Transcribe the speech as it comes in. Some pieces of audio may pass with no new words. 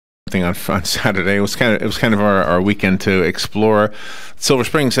thing on Saturday. It was kind of our weekend to explore Silver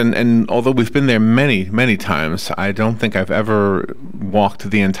Springs, and although we've been there many times, I don't think I've ever walked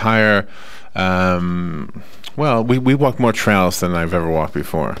the entire. Well, we walked more trails than I've ever walked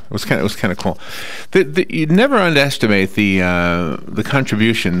before. It was kind of cool. You never underestimate the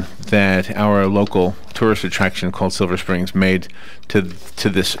contribution that our local tourist attraction called Silver Springs made to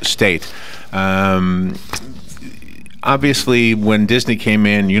this state. Obviously, when Disney came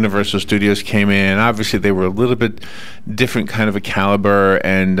in, Universal Studios came in, obviously they were a little bit different kind of a caliber,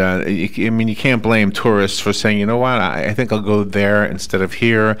 and you can't blame tourists for saying, you know what, I think I'll go there instead of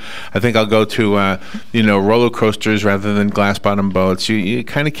here. I think I'll go to roller coasters rather than glass bottom boats. You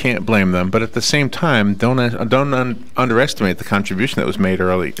kind of can't blame them, but at the same time, don't underestimate the contribution that was made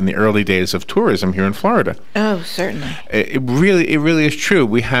in the early days of tourism here in Florida. Oh, certainly. It really is true.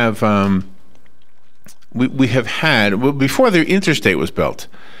 We have. We have had, before the interstate was built,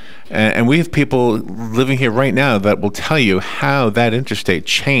 and we have people living here right now that will tell you how that interstate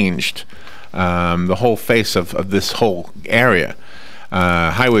changed the whole face of this whole area.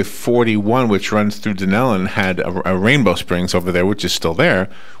 Highway 41, which runs through Denellen, had a Rainbow Springs over there, which is still there,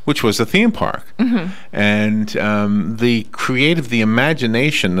 which was a theme park. Mm-hmm. And the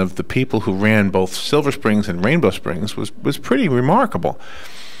imagination of the people who ran both Silver Springs and Rainbow Springs was pretty remarkable.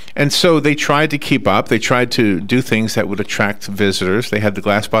 And so they tried to keep up. They tried to do things that would attract visitors. They had the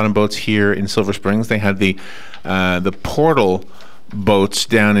glass bottom boats here in Silver Springs. They had the portal boats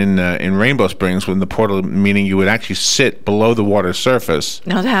down in Rainbow Springs, when the portal, meaning you would actually sit below the water surface.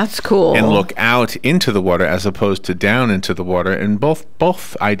 Now that's cool. And look out into the water as opposed to down into the water. And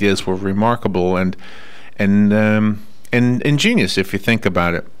both ideas were remarkable and ingenious if you think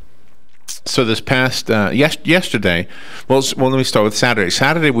about it. So this past yesterday, well, let me start with Saturday.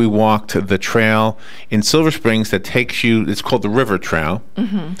 Saturday we walked the trail in Silver Springs that takes you. It's called the River Trail,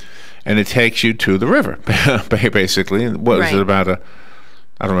 mm-hmm. and it takes you to the river, basically. What was it about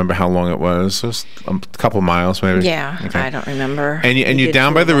I don't remember how long it was. It was a couple miles, maybe. Yeah, okay. I don't remember. And you're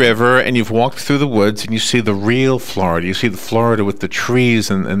down by the river, and you've walked through the woods, and you see the real Florida. You see the Florida with the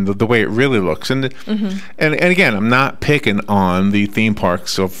trees and the way it really looks. And again, I'm not picking on the theme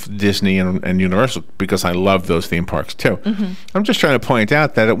parks of Disney and Universal, because I love those theme parks too. Mm-hmm. I'm just trying to point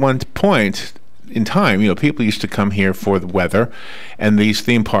out that at one point in time, people used to come here for the weather, and these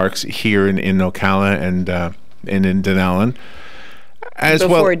theme parks here in Ocala and in Denellen.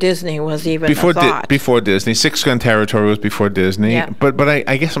 Before Disney was even a thought. Before Disney. Six Gun Territory was before Disney. Yeah. But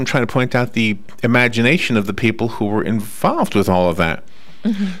I guess I'm trying to point out the imagination of the people who were involved with all of that.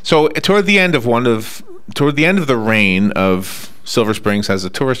 Mm-hmm. So toward the end of the reign of Silver Springs as a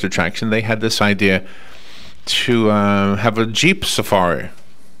tourist attraction, they had this idea to have a Jeep safari.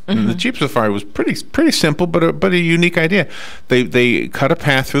 Mm-hmm. And the Jeep safari was pretty simple, but a unique idea. They cut a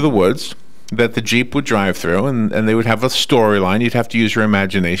path through the woods that the Jeep would drive through, and they would have a storyline. You'd have to use your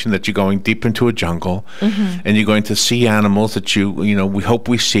imagination that you're going deep into a jungle, mm-hmm. and you're going to see animals that we hope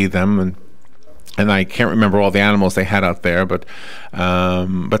we see them, and I can't remember all the animals they had out there, but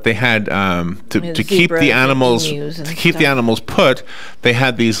they had to keep the animals put. They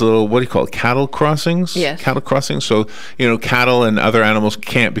had these little, what do you call it, cattle crossings? Yes. Cattle crossings. So cattle and other animals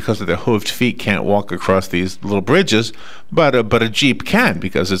can't, because of their hooved feet, can't walk across these little bridges, but a Jeep can,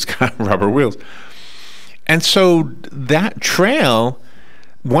 because it's got rubber wheels. And so that trail.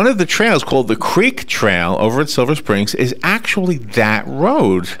 One of the trails, called the Creek Trail over at Silver Springs, is actually that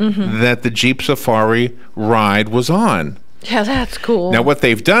road mm-hmm. that the Jeep Safari ride was on. Yeah, that's cool. Now, what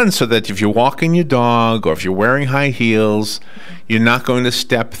they've done so that if you're walking your dog or if you're wearing high heels, you're not going to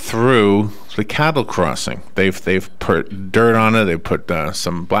step through the cattle crossing. They've put dirt on it. They've put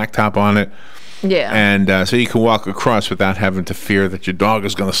some blacktop on it. Yeah. And so you can walk across without having to fear that your dog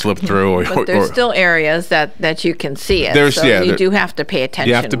is going to slip through. But there's still areas that you can see it. So you do have to pay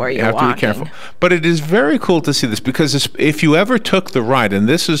attention where you're walking. You have to be careful. But it is very cool to see this, because if you ever took the ride, and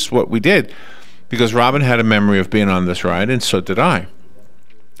this is what we did, because Robin had a memory of being on this ride, and so did I.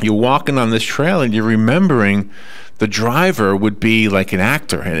 You're walking on this trail, and you're remembering the driver would be like an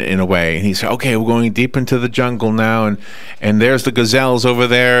actor in a way. And he said, okay, we're going deep into the jungle now, and there's the gazelles over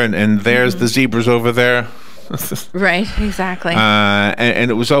there, and there's mm-hmm. the zebras over there. Right, exactly.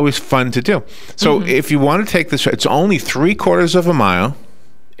 And it was always fun to do. So mm-hmm. if you want to take this, it's only 3/4 of a mile,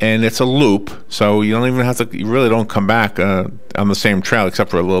 and it's a loop, so you don't even have to, you really don't come back on the same trail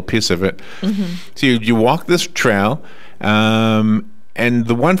except for a little piece of it. Mm-hmm. So you walk this trail, and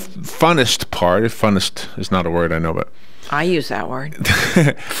the one funnest part, if funnest is not a word, I know, but I use that word.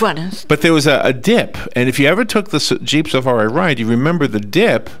 Funnest. But there was a dip, and if you ever took the Jeep Safari ride, you remember the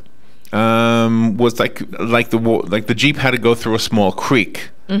dip was like the Jeep had to go through a small creek.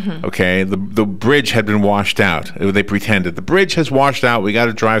 Okay, the bridge had been washed out. They pretended the bridge has washed out. We got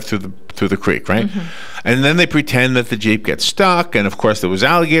to drive through the creek, right? And then they pretend that the Jeep gets stuck, and of course there was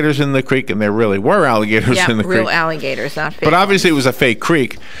alligators in the creek, and there really were alligators in the creek. Real alligators, not fake. But obviously it was a fake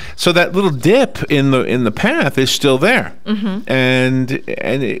creek, so that little dip in the path is still there, and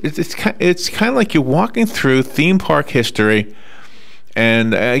it's kind of like you're walking through theme park history.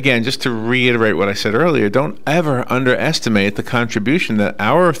 And again, just to reiterate what I said earlier, don't ever underestimate the contribution that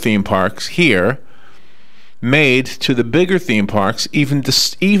our theme parks here made to the bigger theme parks, even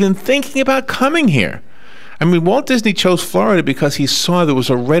thinking about coming here. I mean, Walt Disney chose Florida because he saw there was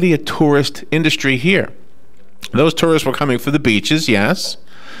already a tourist industry here. Those tourists were coming for the beaches, yes,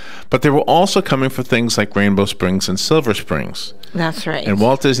 but they were also coming for things like Rainbow Springs and Silver Springs. That's right. And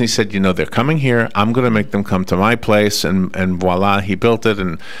Walt Disney said, they're coming here. I'm going to make them come to my place. And voila, he built it.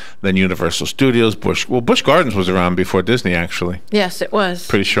 And then Universal Studios, Busch Gardens was around before Disney, actually. Yes, it was.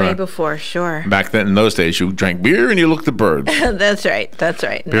 Pretty sure. Way before, sure. Back then, in those days, you drank beer and you looked at birds. That's right.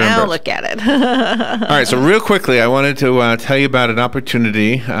 Now look at it. All right, so real quickly, I wanted to tell you about an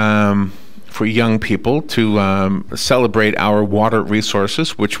opportunity for young people to celebrate our water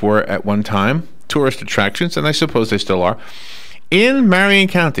resources, which were at one time tourist attractions, and I suppose they still are. In Marion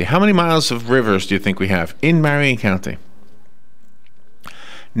County, how many miles of rivers do you think we have in Marion County?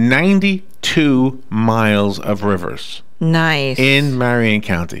 92 miles of rivers. Nice. In Marion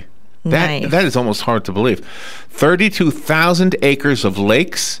County. That is almost hard to believe. 32,000 acres of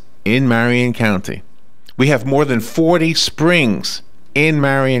lakes in Marion County. We have more than 40 springs in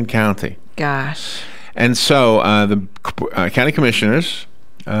Marion County. Gosh. And so the county commissioners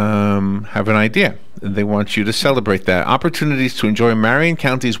have an idea. They want you to celebrate that. Opportunities to enjoy Marion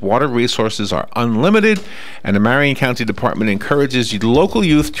County's water resources are unlimited, and the Marion County Department encourages local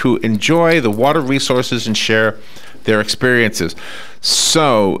youth to enjoy the water resources and share their experiences.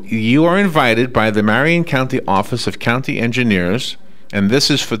 So you are invited by the Marion County Office of County Engineers, and this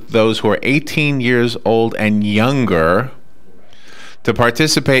is for those who are 18 years old and younger, to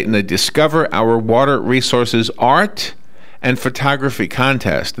participate in the Discover Our Water Resources Art and Photography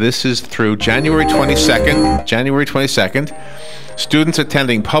Contest. This is through January 22nd. Students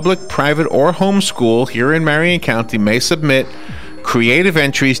attending public, private, or homeschool here in Marion County may submit creative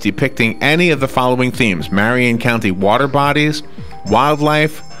entries depicting any of the following themes: Marion County water bodies,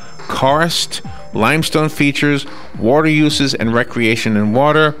 wildlife, karst, limestone features, water uses, and recreation in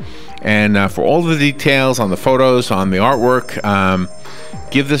water. And for all the details on the photos, on the artwork,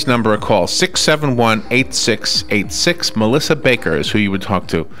 give this number a call, 671-8686. Melissa Baker is who you would talk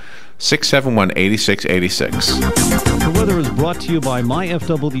to, 671-8686. The weather is brought to you by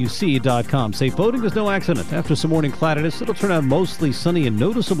myfwc.com. Safe boating is no accident. After some morning cloudiness, it'll turn out mostly sunny and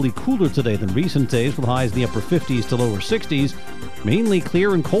noticeably cooler today than recent days, with highs in the upper 50s to lower 60s. Mainly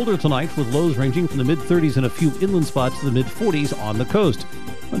clear and colder tonight, with lows ranging from the mid-30s in a few inland spots to the mid-40s on the coast.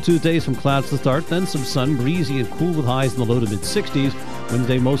 On Tuesday, some clouds to start, then some sun, breezy and cool with highs in the low to mid-60s.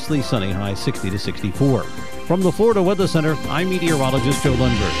 Wednesday, mostly sunny, high 60 to 64. From the Florida Weather Center, I'm meteorologist Joe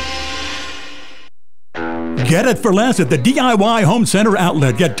Lundberg. Get it for less at the DIY Home Center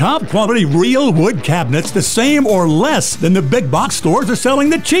outlet. Get top quality real wood cabinets the same or less than the big box stores are selling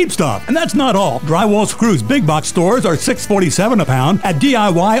the cheap stuff. And that's not all. Drywall screws big box stores are $6.47 a pound. At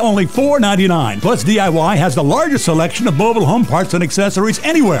DIY, only $4.99. Plus, DIY has the largest selection of mobile home parts and accessories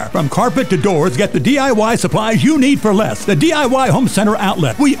anywhere. From carpet to doors, get the DIY supplies you need for less. The DIY Home Center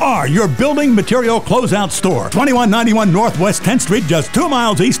outlet. We are your building material closeout store. 2191 Northwest 10th Street, just 2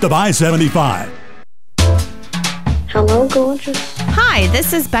 miles east of I-75. Hello, gorgeous. Hi,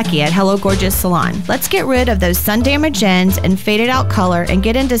 this is Becky at Hello Gorgeous Salon. Let's get rid of those sun-damaged ends and faded out color and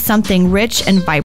get into something rich and vibrant.